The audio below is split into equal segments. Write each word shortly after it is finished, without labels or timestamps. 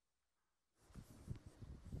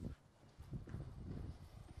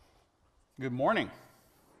Good morning.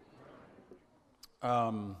 I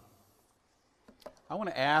want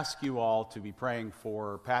to ask you all to be praying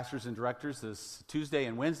for pastors and directors this Tuesday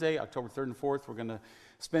and Wednesday, October 3rd and 4th. We're going to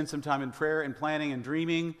spend some time in prayer and planning and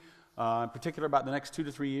dreaming, in particular about the next 2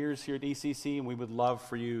 to 3 years here at ECC, and we would love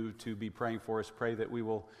for you to be praying for us. Pray that we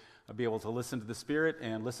will be able to listen to the Spirit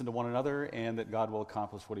and listen to one another, and that God will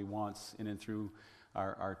accomplish what He wants in and through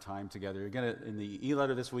our time together. Again, in the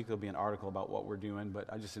e-letter this week, there'll be an article about what we're doing, but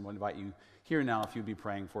I just want to invite you here and now, if you'd be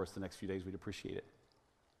praying for us the next few days, we'd appreciate it.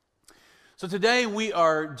 So today we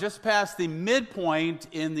are just past the midpoint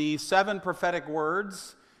in the 7 prophetic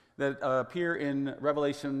words that appear in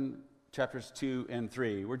Revelation chapters 2 and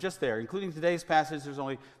 3. We're just there, including today's passage. There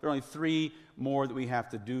are only 3 more that we have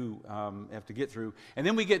to get through. And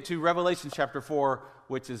then we get to Revelation chapter 4,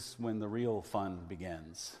 which is when the real fun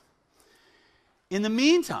begins. In the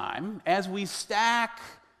meantime, as we stack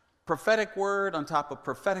prophetic word on top of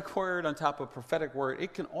prophetic word on top of prophetic word,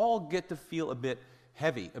 it can all get to feel a bit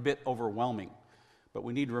heavy, a bit overwhelming. But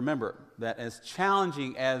we need to remember that as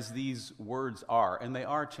challenging as these words are, and they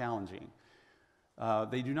are challenging,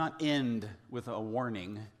 they do not end with a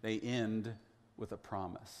warning, they end with a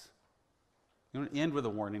promise. They don't end with a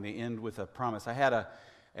warning, they end with a promise. I had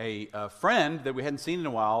a friend that we hadn't seen in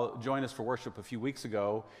a while join us for worship a few weeks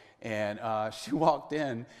ago, and she walked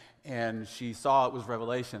in and she saw it was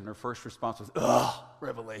Revelation, and her first response was, "Ugh,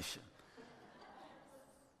 Revelation."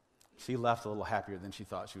 She left a little happier than she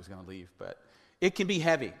thought she was going to leave, but it can be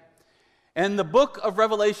heavy. And the book of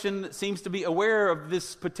Revelation seems to be aware of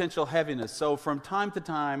this potential heaviness. So from time to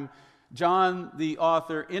time, John, the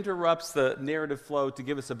author, interrupts the narrative flow to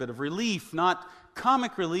give us a bit of relief, not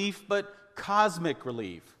comic relief, but cosmic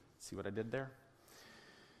relief. See what I did there?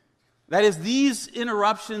 That is, these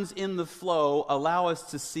interruptions in the flow allow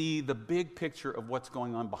us to see the big picture of what's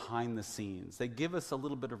going on behind the scenes. They give us a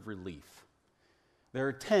little bit of relief. There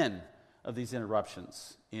are 10 of these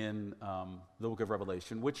interruptions in the book of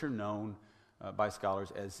Revelation, which are known by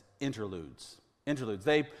scholars as interludes. Interludes.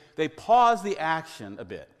 They pause the action a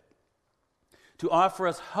bit to offer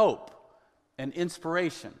us hope and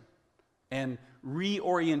inspiration and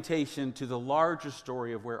reorientation to the larger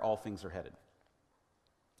story of where all things are headed.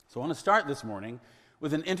 So I want to start this morning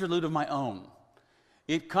with an interlude of my own.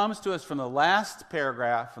 It comes to us from the last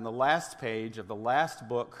paragraph, from the last page of the last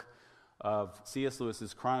book of C.S.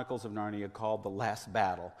 Lewis's Chronicles of Narnia, called The Last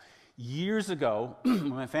Battle. Years ago, when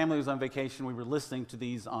my family was on vacation, we were listening to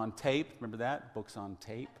these on tape. Remember that? Books on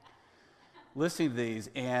tape. Listening to these,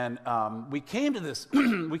 and we came to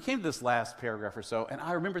this last paragraph or so, and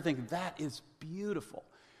I remember thinking, that is beautiful,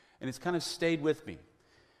 and it's kind of stayed with me.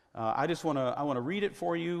 I want to read it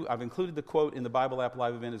for you. I've included the quote in the Bible app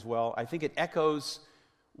live event as well. I think it echoes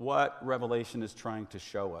what Revelation is trying to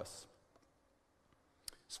show us.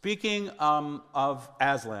 Speaking of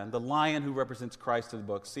Aslan, the lion who represents Christ in the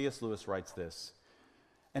book, C.S. Lewis writes this: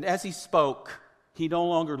 "And as he spoke, he no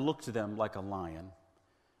longer looked to them like a lion,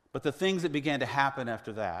 but the things that began to happen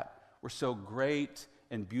after that were so great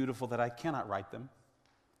and beautiful that I cannot write them.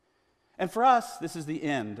 And for us, this is the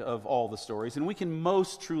end of all the stories, and we can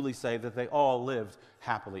most truly say that they all lived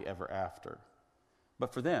happily ever after.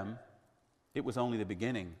 But for them, it was only the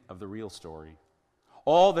beginning of the real story.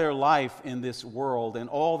 All their life in this world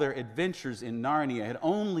and all their adventures in Narnia had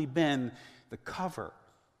only been the cover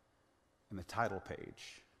and the title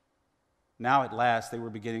page. Now at last they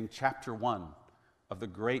were beginning chapter 1 of the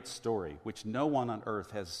great story which no one on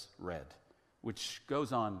earth has read, which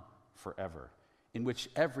goes on forever, in which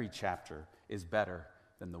every chapter is better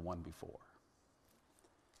than the one before."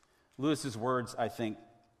 Lewis's words, I think,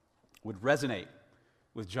 would resonate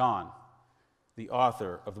with John, the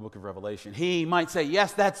author of the book of Revelation. He might say,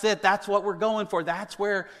 yes, that's it. That's what we're going for. That's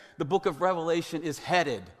where the book of Revelation is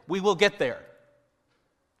headed. We will get there.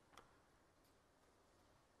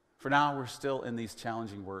 For now, we're still in these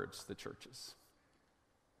challenging words, the churches.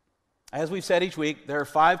 As we've said each week, there are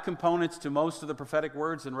 5 components to most of the prophetic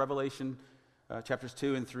words in Revelation chapters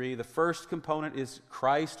 2 and 3. The first component is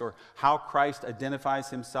Christ, or how Christ identifies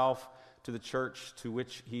himself to the church to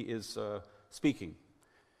which he is speaking.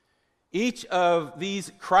 Each of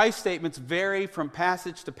these Christ statements vary from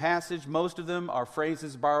passage to passage. Most of them are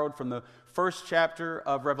phrases borrowed from the first chapter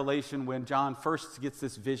of Revelation when John first gets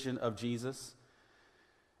this vision of Jesus.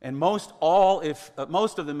 And most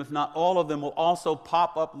of them, if not all of them, will also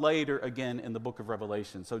pop up later again in the book of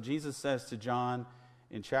Revelation. So Jesus says to John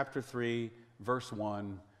in chapter 3, verse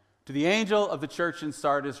 1, "To the angel of the church in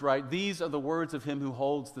Sardis write, these are the words of him who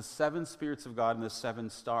holds the 7 spirits of God and the 7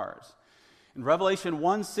 stars." In Revelation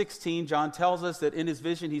 1:16, John tells us that in his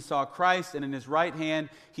vision he saw Christ, and in his right hand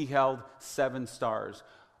he held 7 stars.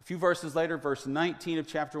 A few verses later, verse 19 of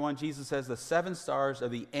chapter 1, Jesus says the 7 stars are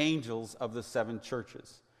the angels of the 7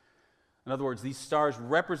 churches. In other words, these stars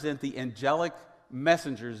represent the angelic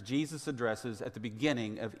messengers Jesus addresses at the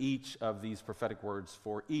beginning of each of these prophetic words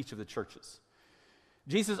for each of the churches.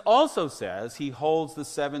 Jesus also says he holds the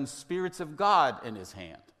 7 spirits of God in his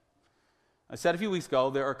hand. I said a few weeks ago,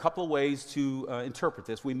 there are a couple of ways to interpret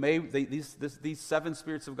this. These 7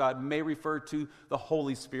 spirits of God may refer to the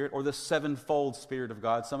Holy Spirit or the sevenfold Spirit of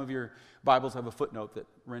God. Some of your Bibles have a footnote that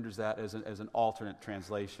renders that as an alternate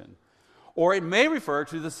translation. Or it may refer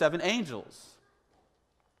to the 7 angels.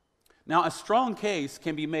 Now, a strong case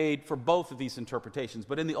can be made for both of these interpretations,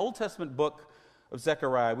 but in the Old Testament book of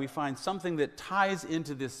Zechariah, we find something that ties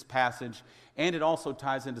into this passage, and it also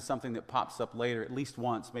ties into something that pops up later, at least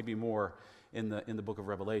once, maybe more, in the book of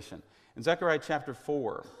Revelation. In Zechariah chapter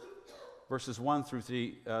 4, verses 1 through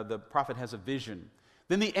 3, the prophet has a vision.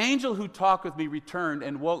 Then the angel who talked with me returned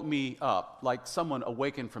and woke me up, like someone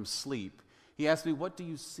awakened from sleep. He asked me, "What do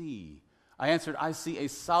you see?" I answered, "I see a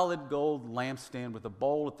solid gold lampstand with a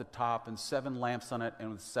bowl at the top and 7 lamps on it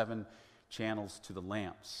and with 7 channels to the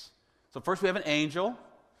lamps." So first we have an angel.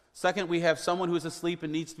 Second, we have someone who is asleep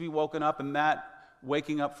and needs to be woken up, and that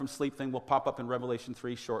waking up from sleep thing will pop up in Revelation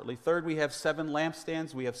 3 shortly. Third, we have 7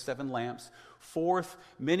 lampstands. We have 7 lamps. Fourth,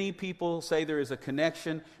 many people say there is a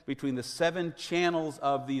connection between the 7 channels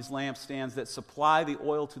of these lampstands that supply the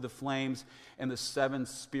oil to the flames and the 7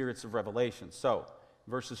 spirits of Revelation. So,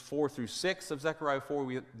 verses 4 through 6 of Zechariah 4,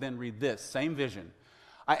 we then read this, same vision.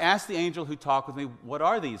 I asked the angel who talked with me, "What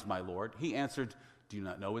are these, my Lord?" He answered, "Do you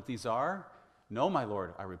not know what these are?" "No, my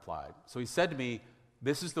Lord," I replied. So he said to me,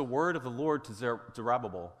 "This is the word of the Lord to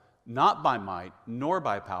Zerubbabel, not by might, nor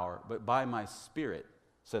by power, but by my Spirit,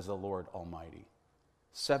 says the Lord Almighty."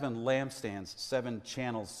 7 lampstands, 7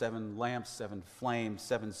 channels, 7 lamps, 7 flames,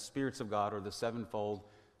 7 spirits of God, or the sevenfold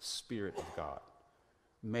Spirit of God.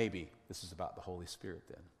 Maybe this is about the Holy Spirit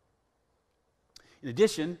then. In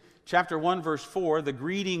addition, chapter 1, verse 4, the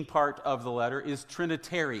greeting part of the letter is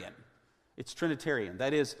Trinitarian. It's Trinitarian.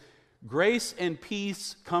 That is, grace and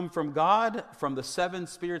peace come from God, from the 7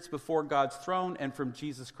 spirits before God's throne, and from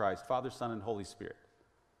Jesus Christ, Father, Son, and Holy Spirit.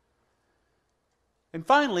 And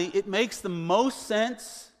finally, it makes the most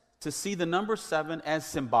sense to see the number 7 as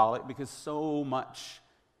symbolic, because so much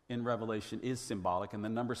in Revelation is symbolic, and the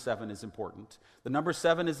number 7 is important. The number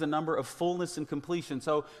 7 is the number of fullness and completion.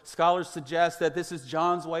 So scholars suggest that this is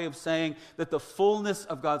John's way of saying that the fullness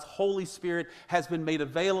of God's Holy Spirit has been made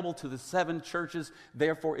available to the 7 churches.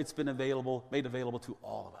 Therefore, it's been made available to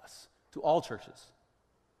all of us, to all churches.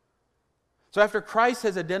 So after Christ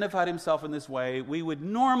has identified himself in this way, we would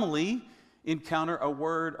normally encounter a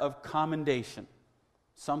word of commendation,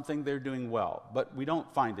 something they're doing well. But we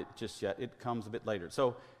don't find it just yet. It comes a bit later.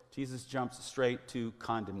 So Jesus jumps straight to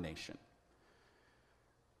condemnation.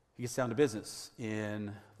 He gets down to business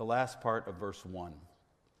in the last part of verse 1.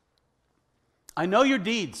 I know your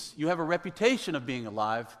deeds. You have a reputation of being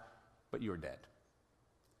alive, but you are dead.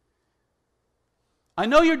 I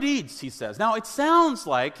know your deeds, he says. Now, it sounds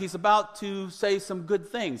like he's about to say some good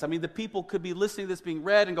things. I mean, the people could be listening to this being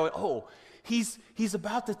read and going, oh, he's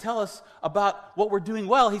about to tell us about what we're doing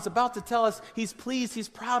well. He's about to tell us he's pleased, he's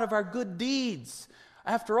proud of our good deeds.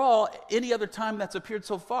 After all, any other time that's appeared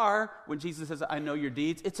so far, when Jesus says, I know your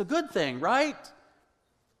deeds, it's a good thing, right?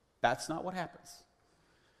 That's not what happens.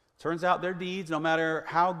 Turns out their deeds, no matter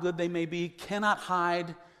how good they may be, cannot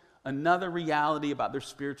hide another reality about their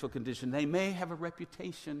spiritual condition. They may have a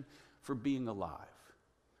reputation for being alive.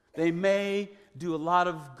 They may do a lot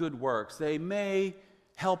of good works. They may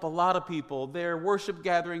help a lot of people. Their worship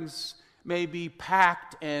gatherings may be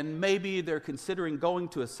packed, and maybe they're considering going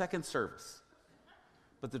to a second service.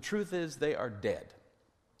 But the truth is, they are dead.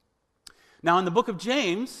 Now, in the book of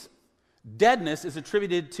James, deadness is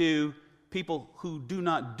attributed to people who do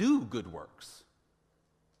not do good works.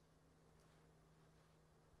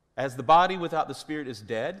 As the body without the spirit is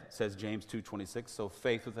dead, says James 2:26, so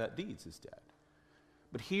faith without deeds is dead.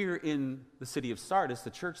 But here in the city of Sardis,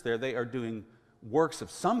 the church there, they are doing works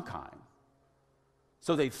of some kind.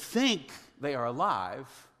 So they think they are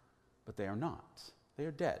alive, but they are not. They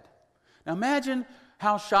are dead. Now imagine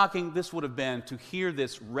how shocking this would have been to hear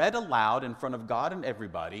this read aloud in front of God and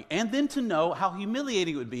everybody, and then to know how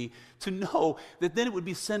humiliating it would be to know that then it would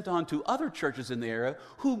be sent on to other churches in the area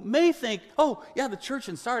who may think, oh, yeah, the church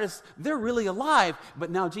in Sardis, they're really alive, but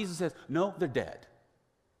now Jesus says, no, they're dead.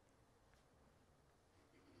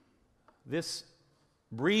 This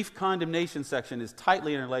brief condemnation section is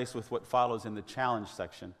tightly interlaced with what follows in the challenge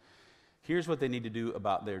section. Here's what they need to do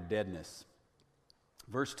about their deadness.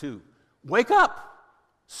 Verse 2, wake up!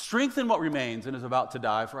 Strengthen what remains and is about to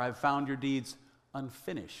die, for I have found your deeds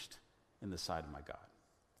unfinished in the sight of my God.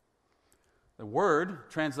 The word,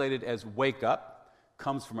 translated as wake up,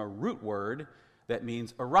 comes from a root word that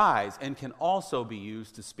means arise and can also be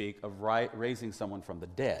used to speak of raising someone from the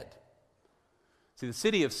dead. See, the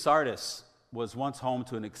city of Sardis was once home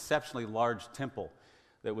to an exceptionally large temple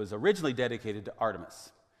that was originally dedicated to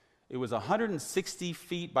Artemis. It was 160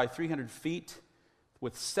 feet by 300 feet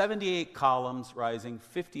with 78 columns rising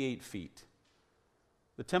 58 feet.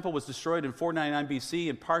 The temple was destroyed in 499 BC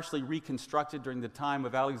and partially reconstructed during the time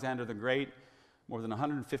of Alexander the Great, more than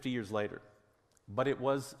 150 years later. But it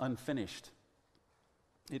was unfinished.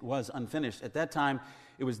 It was unfinished. At that time,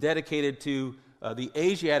 it was dedicated to the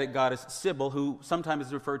Asiatic goddess Sybil, who sometimes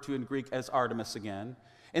is referred to in Greek as Artemis again.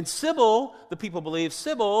 And Sybil, the people believe,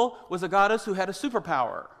 Sybil was a goddess who had a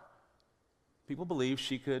superpower. People believe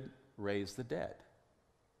she could raise the dead.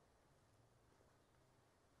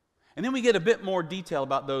 And then we get a bit more detail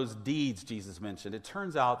about those deeds Jesus mentioned. It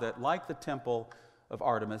turns out that, like the temple of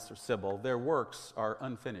Artemis or Sybil, their works are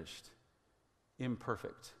unfinished,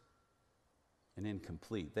 imperfect, and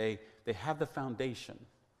incomplete. They have the foundation,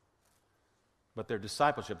 but their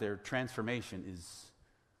discipleship, their transformation is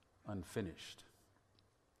unfinished.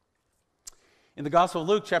 In the Gospel of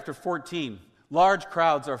Luke, chapter 14, large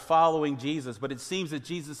crowds are following Jesus, but it seems that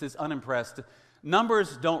Jesus is unimpressed.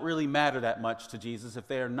 Numbers don't really matter that much to Jesus if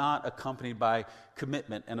they are not accompanied by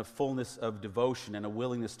commitment and a fullness of devotion and a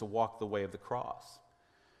willingness to walk the way of the cross.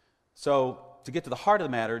 So, to get to the heart of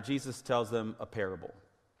the matter, Jesus tells them a parable.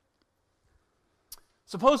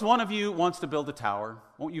 Suppose one of you wants to build a tower.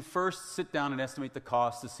 Won't you first sit down and estimate the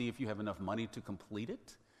cost to see if you have enough money to complete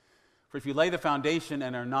it? For if you lay the foundation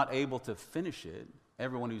and are not able to finish it,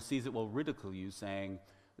 everyone who sees it will ridicule you, saying,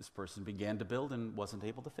 this person began to build and wasn't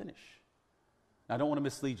able to finish. Now, I don't want to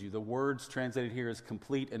mislead you. The words translated here as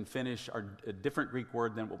complete and finish are a different Greek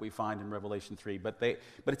word than what we find in Revelation 3, but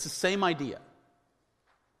it's the same idea.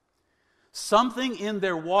 Something in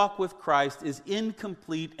their walk with Christ is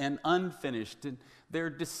incomplete and unfinished, and their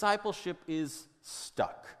discipleship is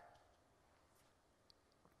stuck.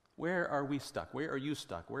 Where are we stuck? Where are you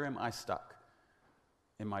stuck? Where am I stuck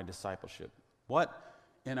in my discipleship? What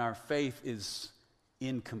in our faith is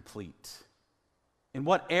incomplete? In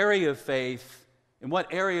what area of faith, in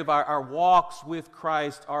what area of our walks with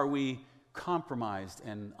Christ are we compromised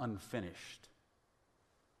and unfinished?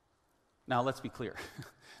 Now, let's be clear.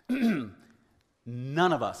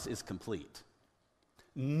 None of us is complete.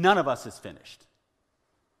 None of us is finished.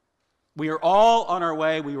 We are all on our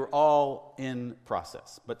way. We are all in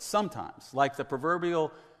process. But sometimes, like the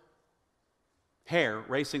proverbial hare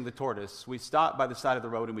racing the tortoise, we stop by the side of the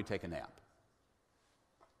road and we take a nap.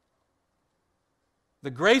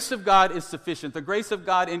 The grace of God is sufficient. The grace of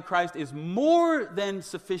God in Christ is more than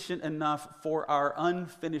sufficient enough for our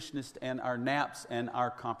unfinishedness and our naps and our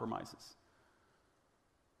compromises.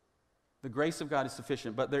 The grace of God is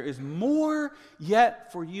sufficient, but there is more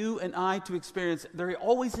yet for you and I to experience. There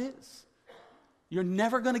always is. You're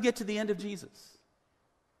never going to get to the end of Jesus.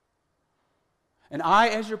 And I,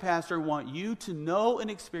 as your pastor, want you to know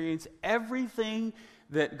and experience everything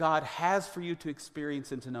that God has for you to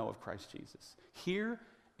experience and to know of Christ Jesus, here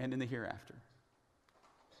and in the hereafter.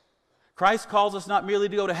 Christ calls us not merely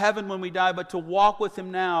to go to heaven when we die, but to walk with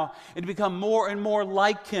Him now and to become more and more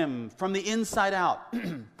like Him from the inside out.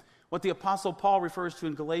 What the Apostle Paul refers to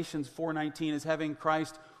in Galatians 4:19 as having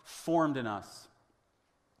Christ formed in us.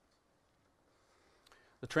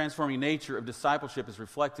 The transforming nature of discipleship is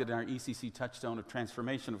reflected in our ECC touchstone of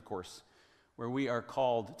transformation, of course, where we are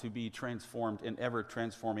called to be transformed and ever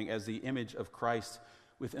transforming as the image of Christ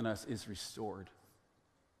within us is restored.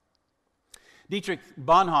 Dietrich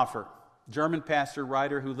Bonhoeffer, German pastor,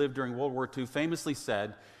 writer who lived during World War II, famously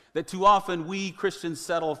said that too often we Christians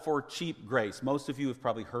settle for cheap grace. Most of you have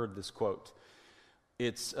probably heard this quote.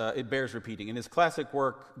 It bears repeating. In his classic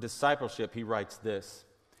work, Discipleship, he writes this: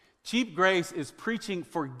 cheap grace is preaching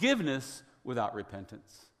forgiveness without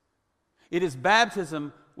repentance. It is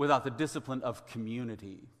baptism without the discipline of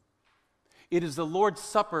community. It is the Lord's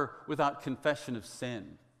Supper without confession of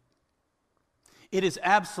sin. It is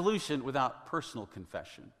absolution without personal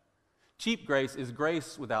confession. Cheap grace is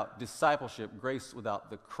grace without discipleship, grace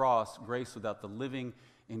without the cross, grace without the living,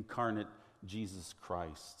 incarnate Jesus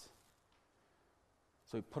Christ.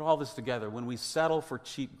 So we put all this together. When we settle for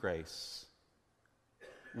cheap grace,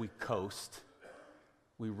 we coast,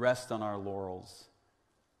 we rest on our laurels,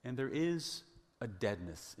 and there is a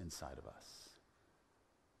deadness inside of us.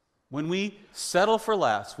 When we settle for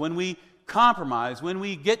less, when we compromise, when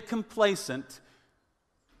we get complacent,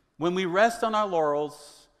 when we rest on our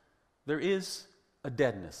laurels, there is a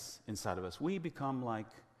deadness inside of us. We become like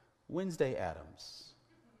Wednesday Addams.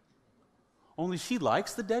 Only she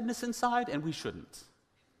likes the deadness inside, and we shouldn't.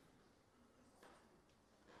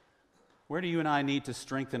 Where do you and I need to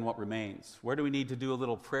strengthen what remains? Where do we need to do a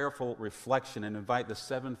little prayerful reflection and invite the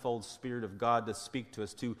sevenfold Spirit of God to speak to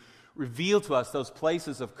us, to reveal to us those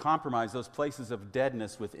places of compromise, those places of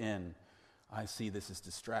deadness within? I see this is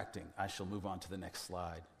distracting. I shall move on to the next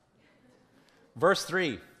slide. Verse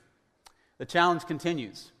 3, the challenge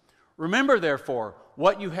continues. Remember, therefore,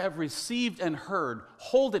 what you have received and heard,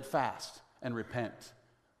 hold it fast and repent.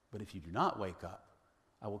 But if you do not wake up,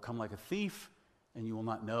 I will come like a thief, and you will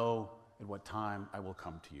not know at what time I will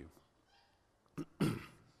come to you.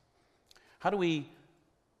 How do we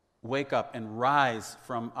wake up and rise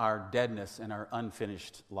from our deadness and our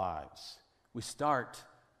unfinished lives? We start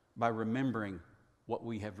by remembering what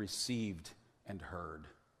we have received and heard.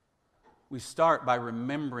 We start by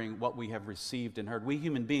remembering what we have received and heard. We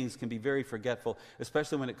human beings can be very forgetful,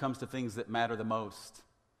 especially when it comes to things that matter the most.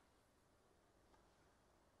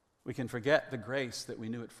 We can forget the grace that we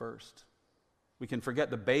knew at first. We can forget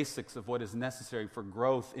the basics of what is necessary for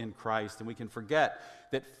growth in Christ. And we can forget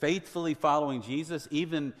that faithfully following Jesus,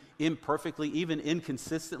 even imperfectly, even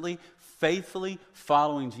inconsistently, faithfully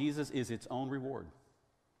following Jesus is its own reward.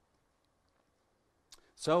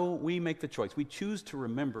 So we make the choice. We choose to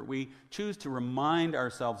remember. We choose to remind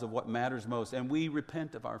ourselves of what matters most, and we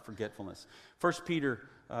repent of our forgetfulness. 1 Peter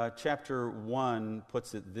chapter 1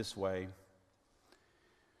 puts it this way.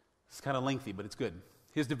 It's kind of lengthy, but it's good.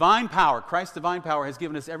 His divine power, Christ's divine power, has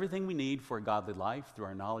given us everything we need for a godly life through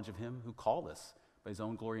our knowledge of Him who called us by His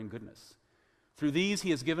own glory and goodness. Through these, He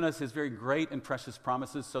has given us His very great and precious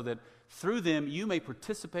promises so that through them you may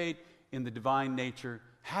participate in the divine nature,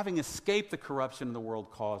 having escaped the corruption in the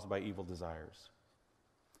world caused by evil desires.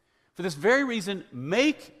 For this very reason,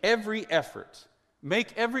 make every effort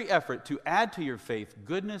to add to your faith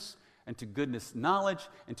goodness, and to goodness knowledge,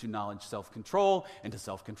 and to knowledge self-control, and to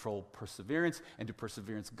self-control perseverance, and to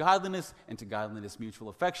perseverance godliness, and to godliness mutual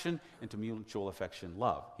affection, and to mutual affection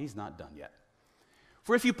love. He's not done yet.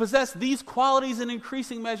 For if you possess these qualities in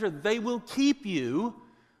increasing measure, they will keep you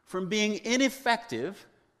from being ineffective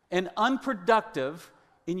and unproductive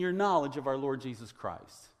in your knowledge of our Lord Jesus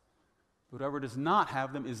Christ. Whoever does not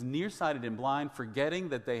have them is nearsighted and blind, forgetting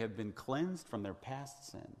that they have been cleansed from their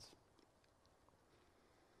past sins.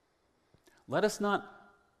 Let us not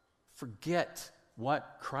forget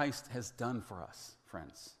what Christ has done for us,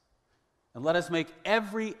 friends. And let us make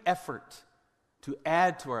every effort to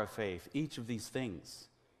add to our faith each of these things,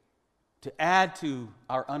 to add to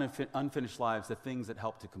our unfinished lives the things that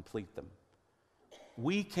help to complete them.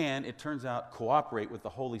 We can, it turns out, cooperate with the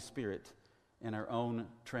Holy Spirit in our own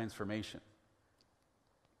transformation.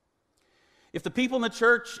 If the people in the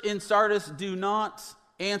church in Sardis do not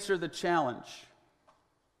answer the challenge,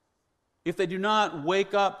 if they do not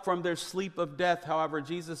wake up from their sleep of death, however,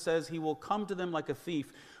 Jesus says He will come to them like a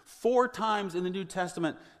thief. 4 times in the New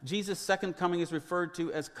Testament, Jesus' second coming is referred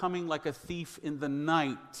to as coming like a thief in the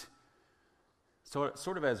night. So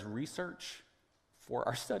sort of as research for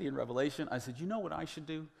our study in Revelation, I said, you know what I should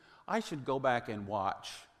do? I should go back and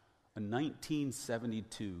watch a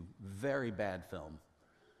 1972 very bad film.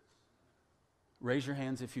 Raise your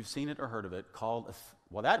hands if you've seen it or heard of it, called,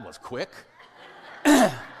 well, that was quick.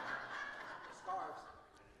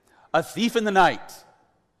 A Thief in the Night.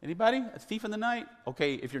 Anybody? A Thief in the Night?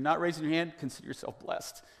 Okay, if you're not raising your hand, consider yourself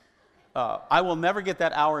blessed. I will never get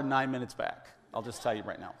that hour and 9 minutes back. I'll just tell you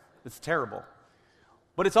right now. It's terrible.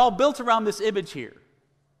 But it's all built around this image here.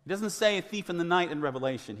 He doesn't say a thief in the night in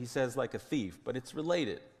Revelation. He says like a thief, but it's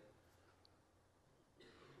related.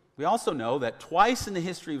 We also know that twice in the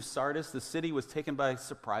history of Sardis, the city was taken by a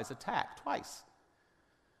surprise attack. Twice.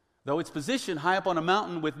 Though its position high up on a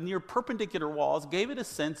mountain with near perpendicular walls gave it a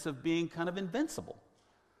sense of being kind of invincible.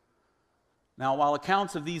 Now, while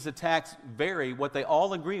accounts of these attacks vary, what they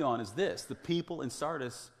all agree on is this: the people in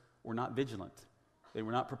Sardis were not vigilant. They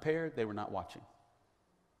were not prepared. They were not watching.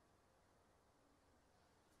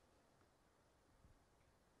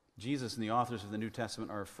 Jesus and the authors of the New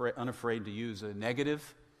Testament are unafraid to use a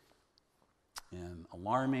negative and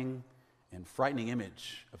alarming and frightening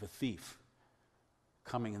image of a thief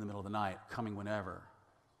coming in the middle of the night, coming whenever,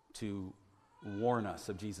 to warn us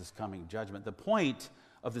of Jesus' coming judgment. The point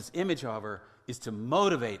of this image, however, is to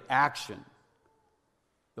motivate action.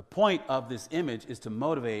 The point of this image is to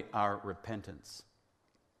motivate our repentance.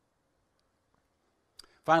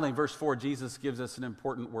 Finally, in verse 4, Jesus gives us an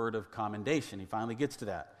important word of commendation. He finally gets to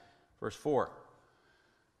that. Verse 4.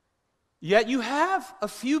 Yet you have a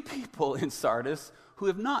few people in Sardis who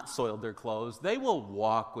have not soiled their clothes. They will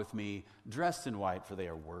walk with me dressed in white, for they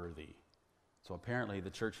are worthy. So apparently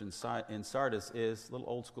the church in Sardis is, a little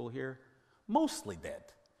old school here, mostly dead.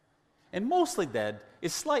 And mostly dead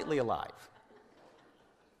is slightly alive.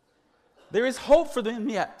 There is hope for them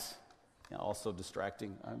yet. Yeah, also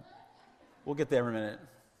distracting. We'll get there in a minute.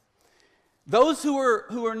 Those who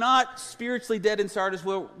are not spiritually dead in Sardis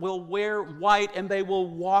will wear white, and they will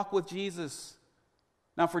walk with Jesus.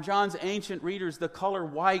 Now, for John's ancient readers, the color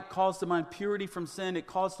white calls to mind purity from sin. It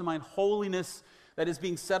calls to mind holiness that is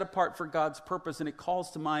being set apart for God's purpose, and it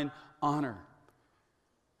calls to mind honor.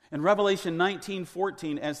 In Revelation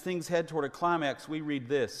 19:14, as things head toward a climax, we read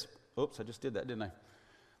this. Oops, I just did that, didn't I?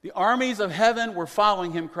 The armies of heaven were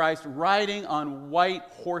following him, Christ, riding on white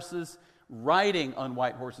horses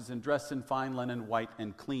and dressed in fine linen, white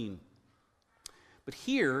and clean. But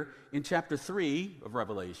here in chapter 3 of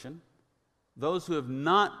Revelation, those who have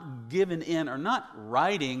not given in are not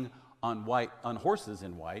riding on horses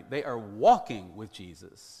in white. They are walking with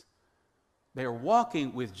Jesus. They are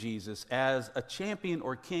walking with Jesus as a champion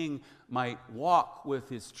or king might walk with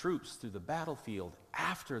his troops through the battlefield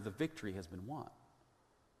after the victory has been won.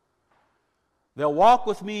 They'll walk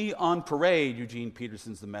with me on parade, Eugene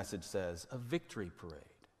Peterson's The Message says, a victory parade.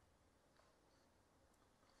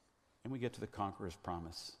 And we get to the conqueror's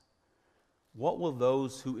promise. What will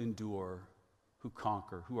those who endure, who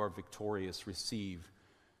conquer, who are victorious receive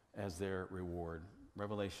as their reward?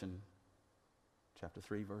 Revelation chapter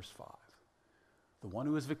 3, verse 5. The one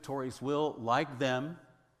who is victorious will, like them,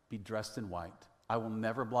 be dressed in white. I will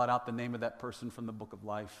never blot out the name of that person from the book of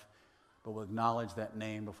life, but will acknowledge that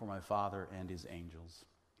name before my Father and his angels.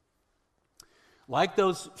 Like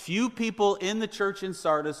those few people in the church in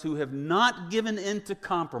Sardis who have not given in to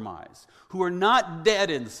compromise, who are not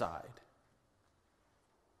dead inside,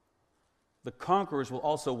 the conquerors will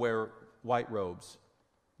also wear white robes,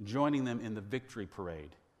 joining them in the victory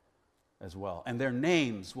parade as well. And their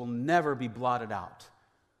names will never be blotted out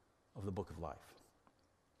of the book of life.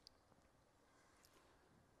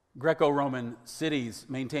 Greco-Roman cities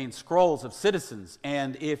maintain scrolls of citizens,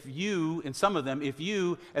 and if you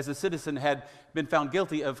as a citizen had been found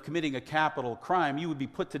guilty of committing a capital crime, you would be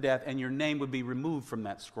put to death and your name would be removed from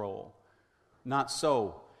that scroll. Not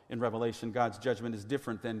so in Revelation. God's judgment is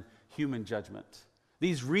different than human judgment.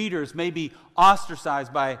 These readers may be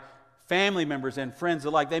ostracized by family members and friends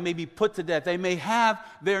alike. They may be put to death. They may have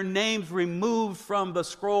their names removed from the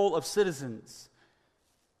scroll of citizens.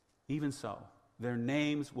 Even so, their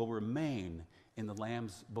names will remain in the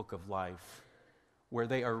Lamb's book of life, where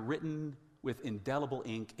they are written with indelible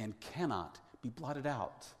ink and cannot be blotted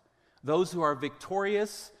out. Those who are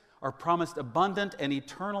victorious are promised abundant and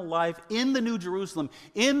eternal life in the New Jerusalem,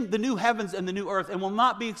 in the new heavens and the new earth, and will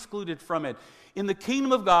not be excluded from it. In the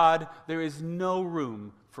kingdom of God, there is no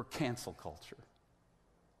room for cancel culture.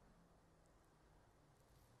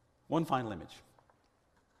 One final image.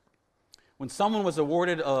 When someone was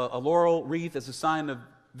awarded a laurel wreath as a sign of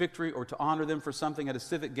victory or to honor them for something at a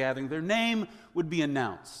civic gathering, their name would be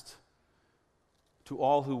announced to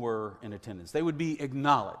all who were in attendance. They would be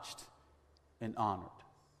acknowledged and honored.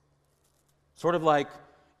 Sort of like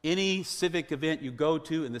any civic event you go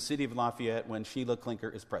to in the city of Lafayette when Sheila Clinker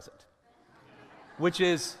is present, which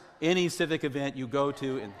is any civic event you go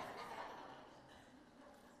to.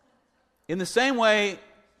 In the same way,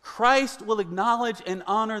 Christ will acknowledge and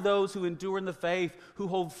honor those who endure in the faith, who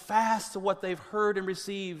hold fast to what they've heard and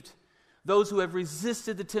received, those who have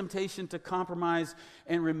resisted the temptation to compromise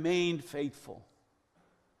and remained faithful.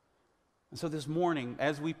 And so this morning,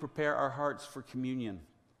 as we prepare our hearts for communion,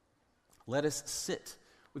 let us sit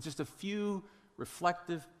with just a few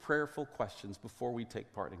reflective, prayerful questions before we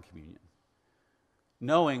take part in communion,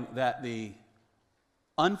 knowing that the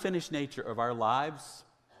unfinished nature of our lives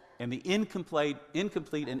and the incomplete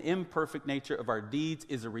and imperfect nature of our deeds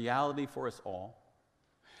is a reality for us all.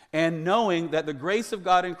 And knowing that the grace of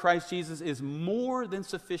God in Christ Jesus is more than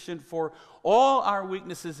sufficient for all our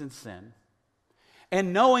weaknesses and sin.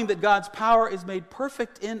 And knowing that God's power is made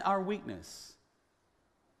perfect in our weakness.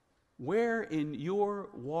 Where in your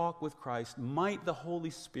walk with Christ might the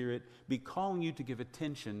Holy Spirit be calling you to give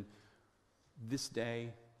attention this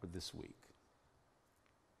day or this week?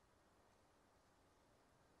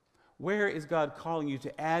 Where is God calling you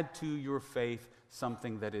to add to your faith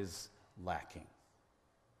something that is lacking?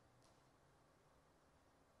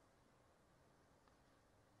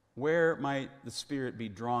 Where might the Spirit be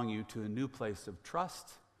drawing you to a new place of trust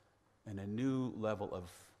and a new level of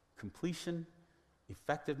completion,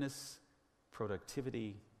 effectiveness,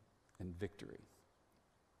 productivity, and victory?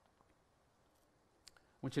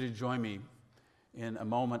 want you to join me in a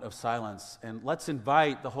moment of silence, and let's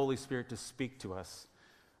invite the Holy Spirit to speak to us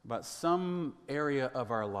about some area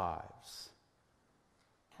of our lives,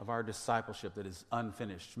 of our discipleship that is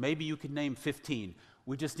unfinished. Maybe you could name 15.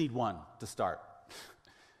 We just need one to start.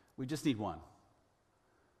 We just need one.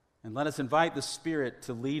 And let us invite the Spirit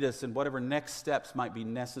to lead us in whatever next steps might be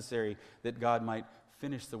necessary that God might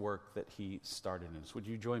finish the work that He started in us. Would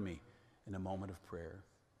you join me in a moment of prayer?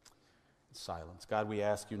 In silence. God, we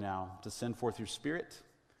ask you now to send forth your Spirit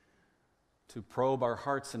to probe our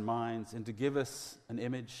hearts and minds and to give us an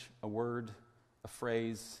image, a word, a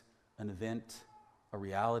phrase, an event, a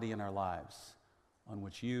reality in our lives on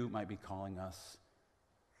which you might be calling us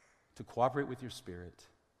to cooperate with your Spirit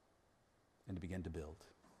and to begin to build.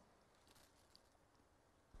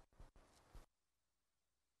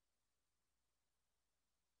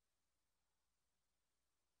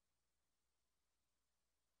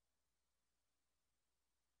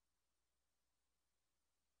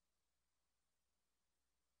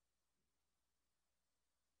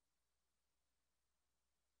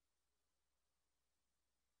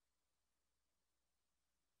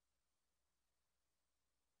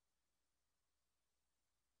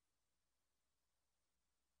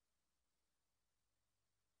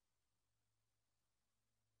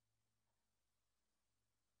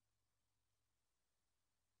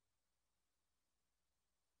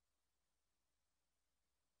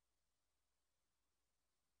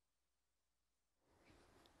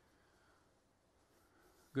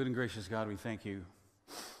 Good and gracious God, we thank you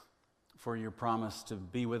for your promise to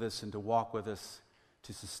be with us and to walk with us,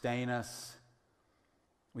 to sustain us.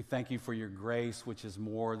 We thank you for your grace, which is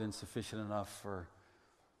more than sufficient enough for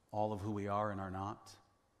all of who we are and are not.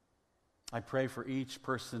 I pray for each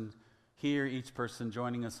person here, each person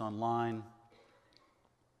joining us online.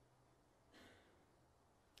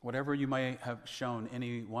 Whatever you may have shown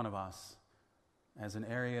any one of us as an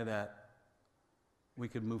area that we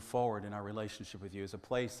could move forward in our relationship with you, as a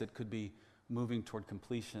place that could be moving toward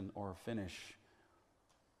completion or finish.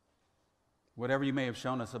 Whatever you may have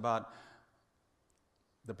shown us about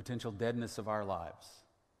the potential deadness of our lives,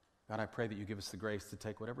 God, I pray that you give us the grace to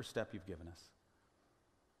take whatever step you've given us.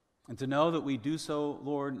 And to know that we do so,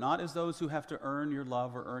 Lord, not as those who have to earn your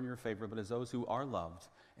love or earn your favor, but as those who are loved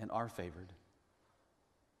and are favored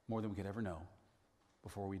more than we could ever know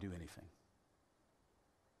before we do anything.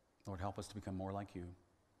 Lord, help us to become more like you.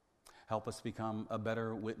 Help us to become a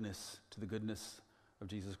better witness to the goodness of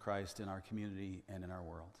Jesus Christ in our community and in our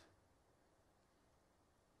world.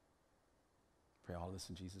 Pray all of this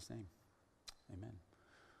in Jesus' name. Amen.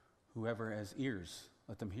 Whoever has ears,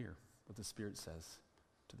 let them hear what the Spirit says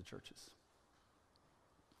to the churches.